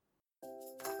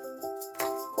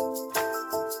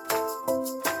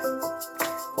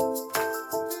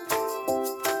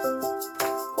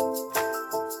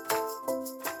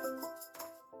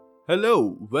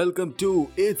Hello, welcome to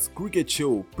It's Cricket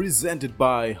Show presented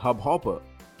by Hubhopper.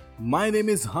 My name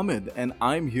is Hamid and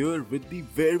I'm here with the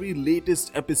very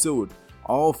latest episode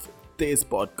of this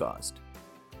podcast.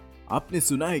 आपने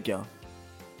सुना है क्या?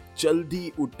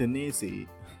 जल्दी उठने से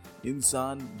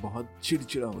इंसान बहुत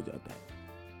चिड़चिड़ा हो जाता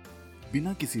है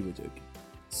बिना किसी वजह के.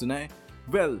 सुना है?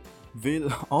 Well,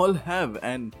 we'll all have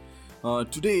and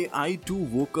today I too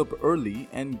woke up early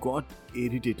and got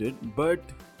irritated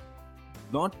but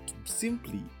not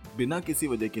simply बिना किसी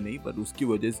वजह के नहीं पर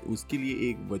उसके लिए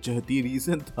एक वजहती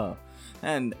रीजन था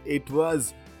and it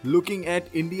was looking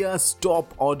at India's top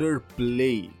order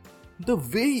play. The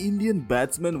way Indian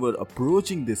batsmen were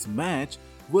approaching this match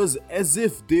was as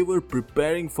if they were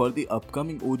preparing for the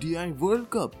upcoming ODI World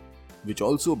Cup, which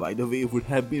also by the way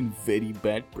would have been very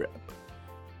bad prep.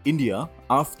 India,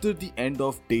 after the end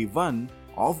of day 1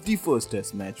 of the first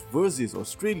test match versus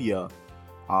Australia,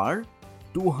 are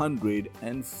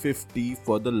 250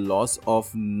 for the loss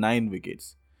of 9 wickets.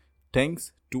 Thanks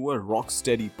to a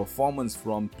rock-steady performance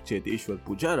from Cheteshwar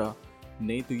Pujara,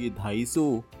 नहीं तो ये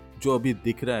 250 जो अभी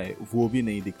दिख रहा है वो भी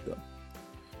नहीं दिखता.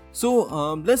 So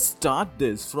let's start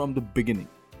this from the beginning.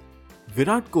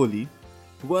 Virat Kohli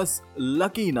was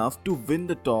lucky enough to win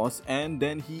the toss and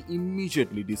then he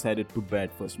immediately decided to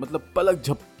bat first. मतलब पलक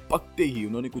झपकते ही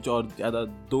उन्होंने कुछ और ज़्यादा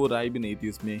दो राय भी नहीं थी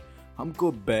इसमें.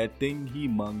 हमको बैटिंग ही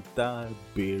मांगता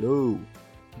बेड़ो.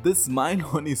 The smile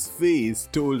on his face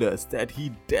told us that he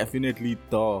definitely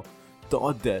thought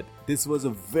that this was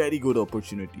a very good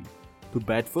opportunity to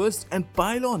bat first and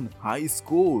pile on high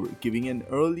score, giving an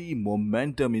early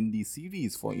momentum in the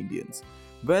series for Indians.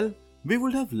 Well, we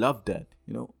would have loved that,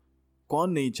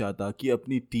 कौन नहीं चाहता कि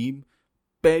अपनी team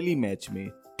पहली match में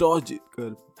toss जीतकर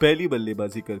पहली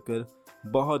बल्लेबाजी कर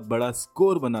बहुत बड़ा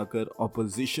स्कोर बनाकर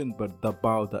ऑपोजिशन पर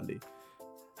दबाव डाले.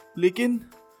 लेकिन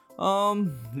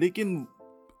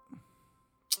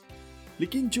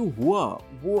जो हुआ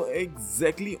वो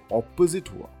एग्जैक्टली ऑपोजिट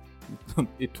हुआ.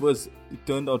 It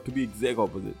turned out to be exact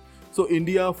opposite. So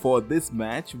India for this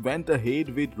match went ahead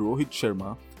with Rohit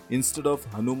Sharma instead of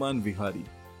Hanuman Vihari.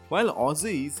 While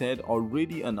Aussies had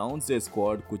already announced their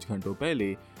squad kuch ghanton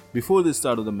pehle before the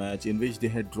start of the match, in which they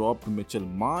had dropped Mitchell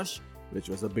Marsh, which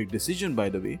was a big decision by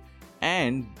the way,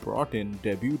 and brought in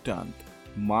debutant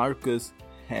Marcus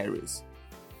Harris.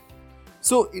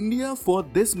 So India for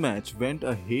this match went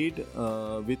ahead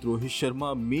with Rohit Sharma.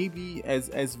 Maybe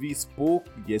as we spoke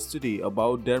yesterday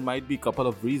about, there might be a couple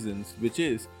of reasons, which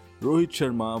is Rohit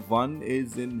Sharma, one,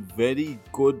 is in very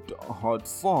good hot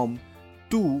form.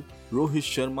 Two, Rohit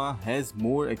Sharma has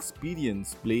more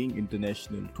experience playing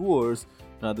international tours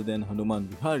rather than Hanuman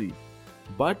Vihari.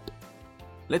 But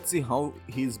let's see how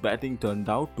his batting turned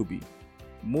out to be.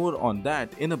 More on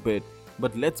that in a bit,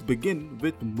 but let's begin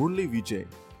with Murli Vijay.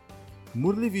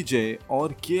 Murali Vijay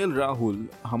और KL Rahul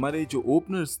हमारे जो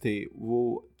openers थे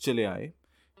वो चले आए.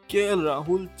 KL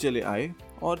Rahul चले आए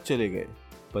और चले गए,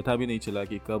 पता भी नहीं चला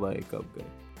कि कब आए कब गए.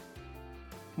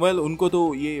 वेल, उनको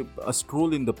तो ये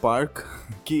स्ट्रोल इन द पार्क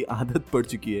की आदत पड़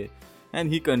चुकी है.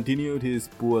 And he continued his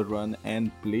poor run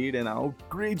and played an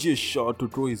outrageous shot to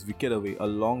throw his wicket away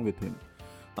along with him,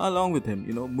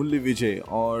 मुरली विजय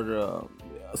और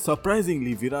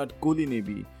surprisingly विराट कोहली ने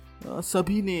भी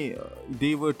सभी ने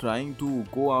they were trying to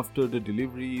go after the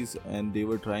deliveries and they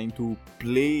were trying to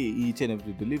play each and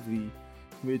every delivery,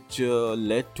 which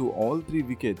led to all 3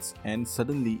 wickets, and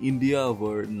suddenly India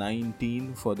were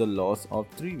 19 for the loss of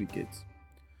 3 wickets.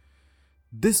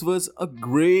 This was a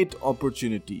great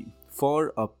opportunity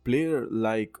for a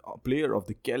player of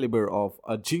the caliber of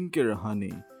Ajinkya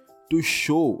Rahane to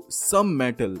show some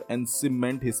mettle and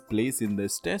cement his place in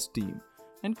this test team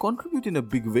and contribute in a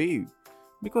big way.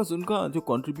 Because उनका जो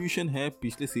contribution है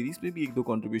पिछले series में भी 1-2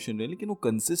 contribution रहे, लेकिन वो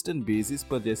consistent basis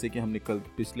पर जैसे कि हमने कल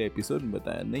पिछले एपिसोड में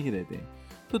बताया नहीं रहते हैं.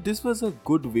 तो this was a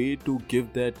good way to give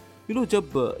that,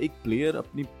 जब एक प्लेयर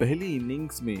अपनी पहली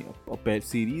इनिंग्स में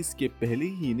सीरीज के पहले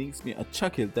ही इनिंग्स में अच्छा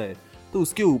खेलता है तो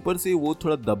उसके ऊपर से वो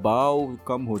थोड़ा दबाव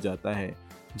कम हो जाता है.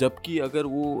 जबकि अगर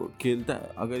वो खेलता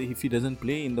है, अगर if he doesn't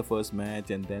play in the first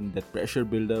match and then that pressure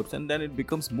builds up and then it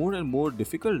becomes more and more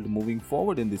difficult moving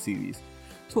forward in the series.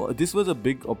 So this was a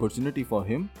big opportunity for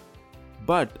him,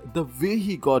 but the way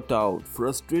he got out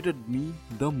frustrated me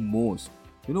the most.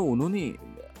 उन्होंने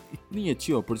इतनी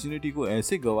अच्छी opportunity को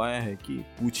ऐसे गवाया है कि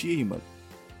पूछिए ही मत.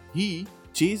 He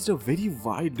chased a very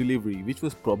wide delivery which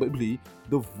was probably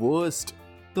the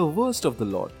worst of the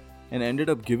lot and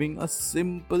ended up giving a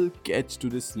simple catch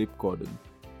to the slip cordon.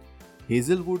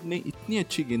 Hazlewood ने इतनी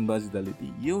अच्छी गेंदबाजी डाली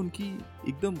थी, ये उनकी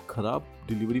एकदम खराब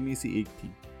डिलीवरी में से एक थी,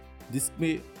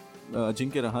 जिसमें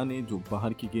अजिंक्य रहाणे जो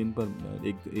बाहर की गेंद पर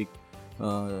एक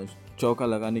चौका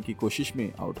लगाने की कोशिश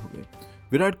में आउट हो गए।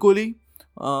 विराट कोहली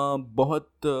बहुत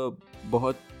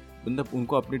मतलब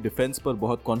उनको अपने डिफेंस पर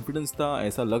बहुत कॉन्फिडेंस था,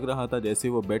 ऐसा लग रहा था जैसे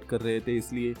वो बैट कर रहे थे,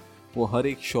 इसलिए वो हर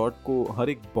एक शॉट को, हर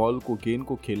एक बॉल को, गेंद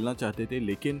को खेलना चाहते थे।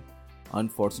 लेकिन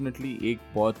अनफॉर्चुनेटली एक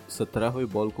बहुत 17वें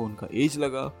बॉल को उनका एज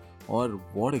लगा और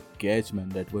what a catch man,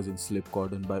 that was in slip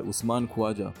cordon by Usman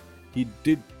Khawaja. He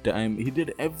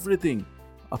did everything.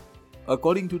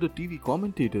 According to the TV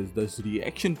commentators, the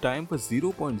reaction time was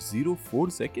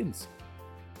 0.04 seconds.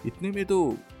 इतने में तो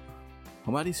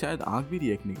हमारी शायद आँख भी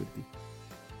रिएक्ट नहीं करती.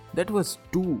 That was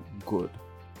too good.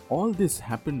 All this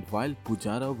happened while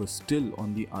Pujara was still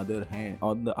on the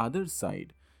other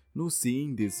side,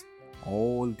 seeing this,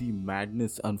 all the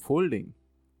madness unfolding.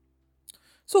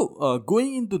 So,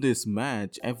 going into this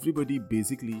match, everybody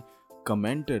basically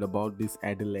commented about this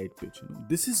Adelaide pitch.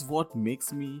 This is what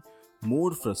makes me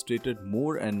more frustrated,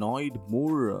 more annoyed,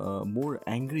 more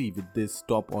angry with this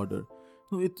top order.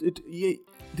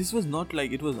 This was not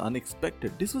like it was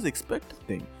unexpected. This was expected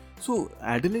thing. So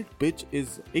Adelaide pitch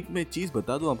is, एक मैं चीज़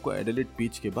बता दूँ आपको Adelaide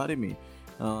pitch के बारे में,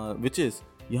 which is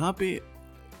यहाँ पे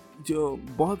जो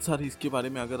बहुत सारी इसके बारे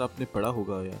में अगर आपने पढ़ा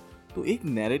होगा या तो एक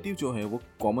नैरेटिव जो है वो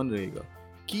कॉमन रहेगा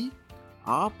कि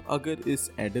आप अगर इस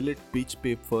एडिलेड पिच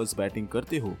पे फर्स्ट बैटिंग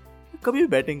करते हो, कभी भी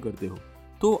बैटिंग करते हो,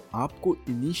 तो आपको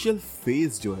इनिशियल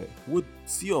फेज जो है वो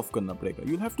सी ऑफ करना पड़ेगा.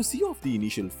 You have to C of the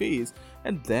initial phase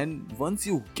and then once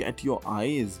you get your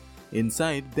eyes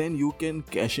inside, then you can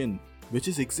cash in, which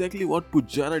is exactly what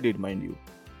Pujara did, mind you.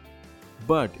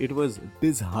 But it was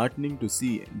disheartening to see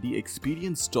the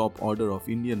experienced top order of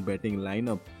Indian batting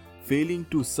lineup failing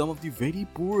to some of the very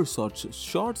poor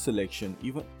short selection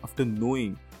even after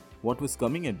knowing what was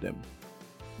coming at them.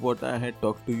 What I had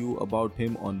talked to you about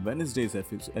him on Wednesday's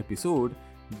episode,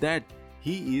 that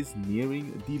he is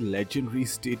nearing the legendary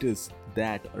status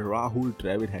that Rahul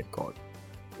Dravid had got.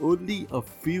 Only a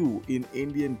few in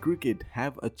Indian cricket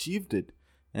have achieved it,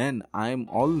 and I'm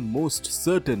almost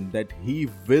certain that he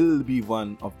will be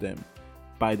one of them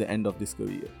by the end of this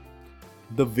career.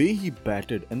 The way he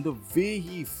batted and the way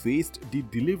he faced the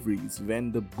deliveries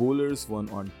when the bowlers were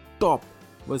on top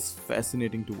was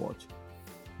fascinating to watch.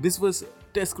 This was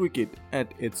Test cricket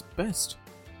at its best.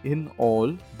 In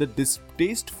all, the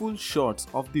distasteful shots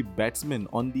of the batsmen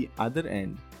on the other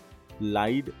end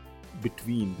lied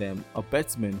between them a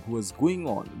batsman who was going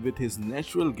on with his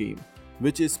natural game,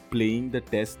 which is playing the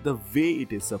test the way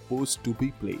it is supposed to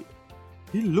be played.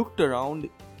 He took around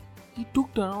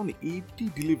 80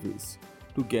 deliveries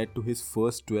to get to his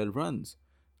first 12 runs.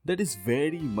 That is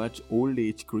very much old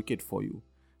age cricket for you,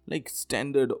 like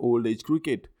standard old age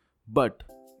cricket. But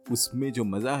उसमें जो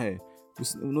मज़ा है,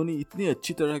 उन्होंने इतनी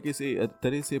अच्छी तरह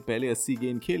से पहले 80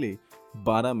 गेंद खेले,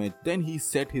 12 में. Then he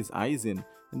set his eyes in,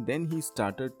 and then he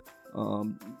started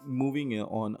moving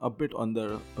on a bit on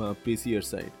the pacier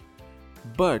side.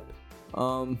 But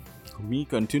me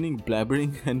continuing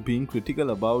blabbering and being critical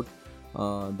about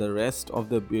the rest of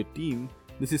the team,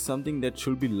 this is something that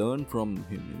should be learned from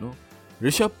him.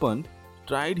 Rishabh Pant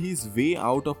tried his way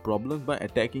out of problems by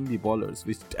attacking the bowlers,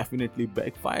 which definitely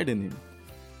backfired in him.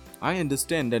 I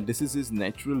understand that this is his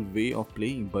natural way of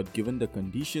playing, but given the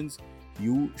conditions,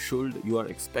 you are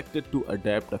expected to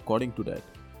adapt according to that.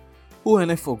 Oh,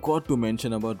 and I forgot to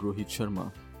mention about Rohit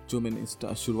Sharma. जो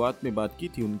मैंने शुरुआत में बात की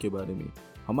थी उनके बारे में,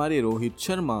 हमारे रोहित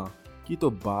शर्मा की तो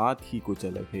बात ही कुछ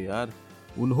अलग है यार.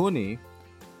 उन्होंने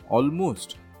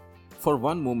almost, for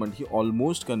one moment, he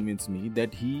almost convinced me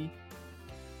that he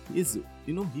is,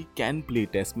 he can play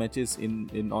test matches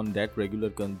in on that regular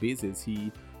basis.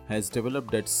 He has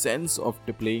developed that sense of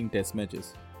playing test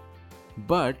matches.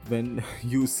 But when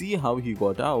you see how he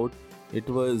got out, it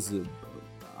was,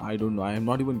 I don't know, I am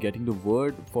not even getting the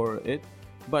word for it.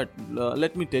 But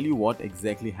let me tell you what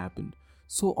exactly happened.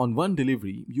 So on one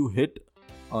delivery, you hit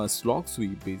a slog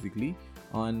sweep basically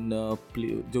on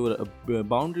जो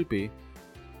boundary पे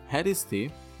Harris थे,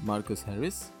 Marcus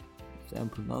Harris, I'm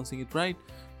pronouncing it right,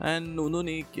 and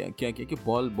उन्होंने क्या किया कि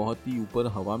ball बहुत ही ऊपर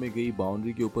हवा में गई,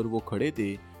 बाउंड्री के ऊपर वो खड़े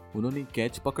थे, उन्होंने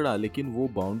कैच पकड़ा लेकिन वो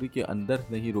बाउंड्री के अंदर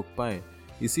नहीं रुक पाए,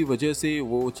 इसी वजह से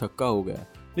वो छक्का हो गया.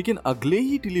 लेकिन अगले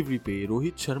ही डिलीवरी पे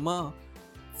रोहित शर्मा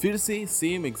फिर से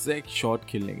सेम एग्जैक्ट शॉट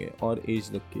खेलने गए और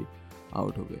एज लग के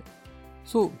आउट हो गए.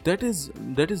 So that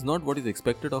is not what is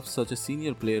expected of such a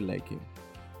senior player like him.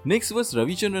 Next was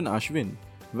Ravichandran Ashwin.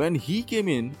 When he came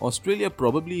in, Australia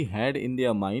probably had in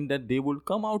their mind that they would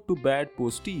come out to bat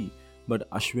post-T, but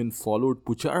Ashwin followed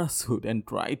Pujara's suit and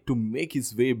tried to make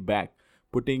his way back,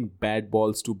 putting bad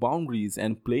balls to boundaries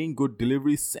and playing good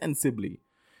deliveries sensibly.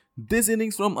 This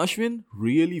innings from Ashwin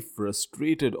really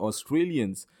frustrated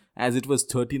Australians as it was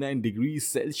 39 degrees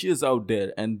Celsius out there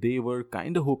and they were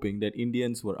kinda hoping that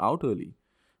Indians were out early.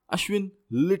 Ashwin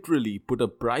literally put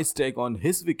a price tag on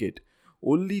his wicket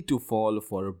only to fall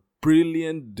for a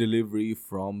brilliant delivery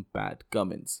from Pat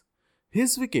Cummins.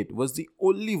 His wicket was the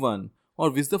only one, or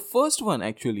was the first one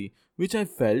actually, which I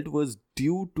felt was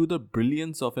due to the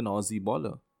brilliance of an Aussie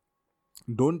bowler.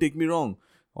 Don't take me wrong,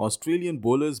 Australian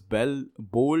bowlers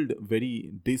bowled very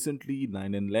decently,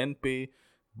 9 and length,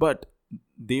 but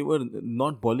they were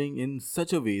not bowling in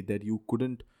such a way that you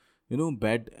couldn't,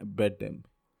 bat them.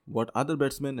 What other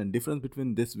batsmen and difference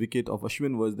between this wicket of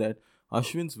Ashwin was that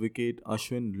Ashwin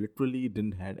literally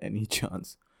didn't had any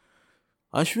chance.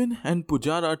 Ashwin and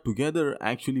Pujara together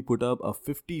actually put up a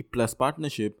 50 plus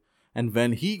partnership, and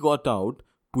when he got out,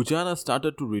 Pujara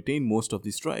started to retain most of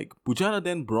the strike. Pujara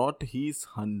then brought his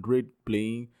 100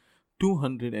 playing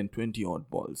 220 odd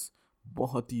balls.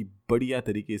 बहुत ही बढ़िया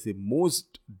तरीके से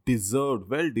most deserved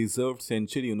well deserved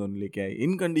century उन्होंने लेके आए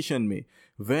in condition में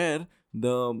where the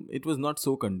it was not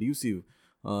so conducive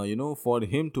for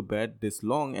him to bat this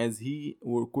long, as he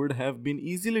could have been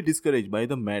easily discouraged by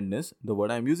the madness, the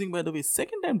word I'm using by the way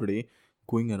second time today,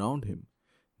 going around him.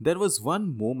 There was one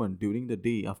moment during the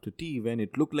day after tea when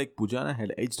it looked like Pujara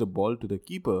had edged a ball to the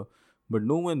keeper, but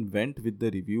no one went with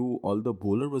the review. All the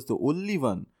bowler was the only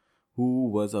one who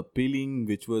was appealing,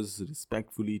 which was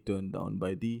respectfully turned down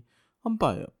by the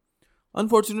umpire.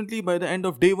 Unfortunately, by the end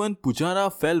of day 1,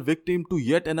 Pujara fell victim to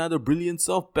yet another brilliance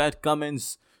of Pat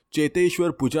Cummins.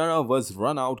 Cheteshwar Pujara was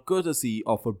run out courtesy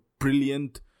of a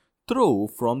brilliant throw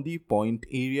from the point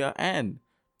area, and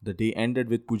the day ended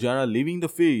with Pujara leaving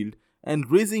the field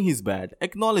and raising his bat,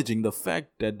 acknowledging the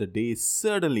fact that the day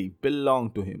certainly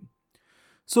belonged to him.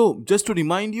 So, just to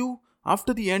remind you,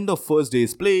 after the end of first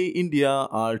day's play, India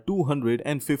are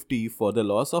 250 for the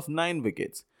loss of 9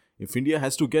 wickets. If India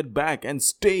has to get back and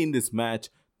stay in this match,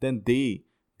 then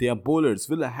their bowlers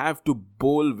will have to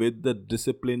bowl with the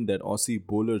discipline that Aussie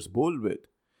bowlers bowl with.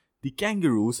 The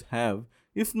Kangaroos have,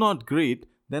 if not great,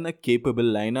 then a capable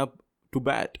lineup to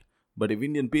bat. But if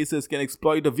Indian pacers can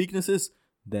exploit the weaknesses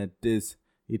that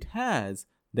it has,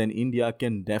 then India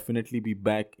can definitely be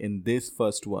back in this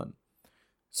first one.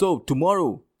 So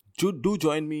tomorrow, do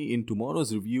join me in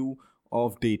tomorrow's review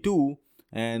of day 2,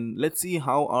 and let's see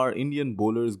how our Indian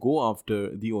bowlers go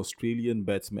after the Australian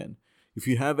batsmen. If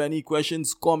you have any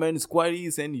questions, comments,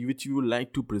 queries, and which you would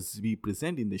like to be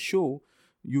present in the show,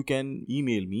 you can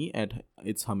email me at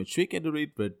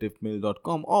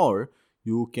itshamidshake@redtiffmail.com, or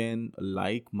you can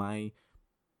like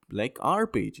our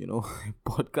page,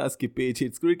 podcast ki page,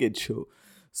 it's cricket show.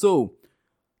 So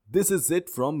this is it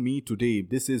from me today.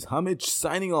 This is Hamid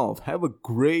signing off. Have a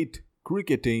great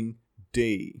cricketing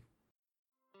day.